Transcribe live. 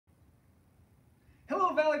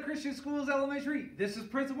Hello, Valley Christian Schools Elementary. This is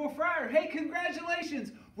Principal Fryer. Hey,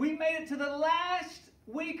 congratulations. We made it to the last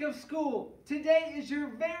week of school. Today is your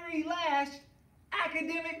very last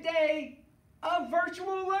academic day of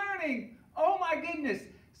virtual learning. Oh my goodness.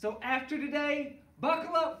 So after today,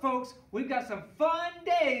 buckle up, folks. We've got some fun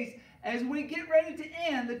days as we get ready to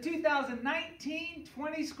end the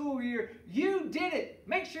 2019-20 school year. You did it.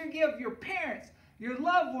 Make sure you give your parents, your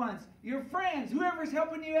loved ones, your friends, whoever's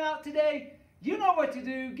helping you out today, you know what to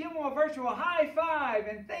do. Give them a virtual high five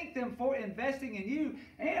and thank them for investing in you.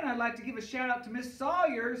 And I'd like to give a shout out to Miss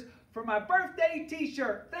Sawyers for my birthday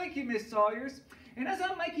t-shirt. Thank you, Miss Sawyers. And as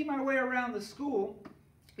I'm making my way around the school,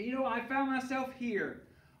 you know, I found myself here.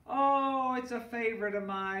 Oh, it's a favorite of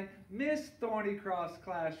mine, Miss Thornycroft's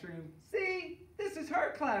classroom. See, this is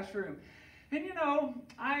her classroom. And you know,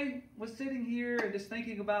 I was sitting here and just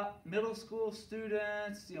thinking about middle school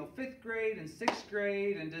students, you know, 5th grade and 6th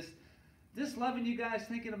grade, and just loving you guys,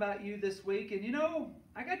 thinking about you this week. And you know,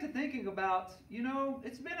 I got to thinking about, you know,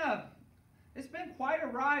 it's been quite a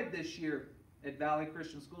ride this year at Valley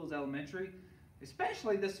Christian Schools Elementary,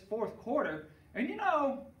 especially this 4th quarter. And you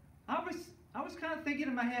know, I was kind of thinking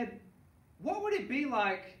in my head, what would it be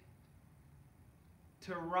like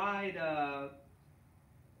to ride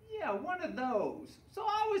one of those? So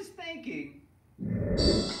I was thinking,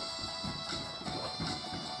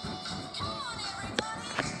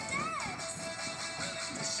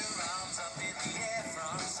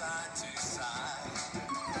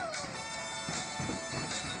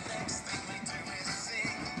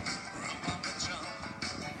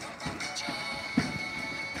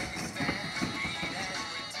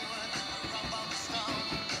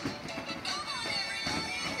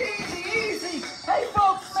 easy. Hey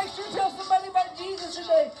folks, make sure to tell somebody about Jesus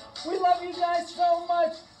today. We love you guys so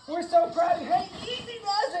much. We're so proud of you. Hey, easy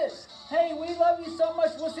does it. Hey, we love you so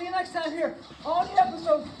much. We'll see you next time here on the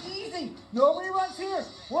episode. Easy. No reruns here.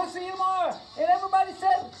 We'll see you tomorrow. And everybody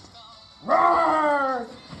said,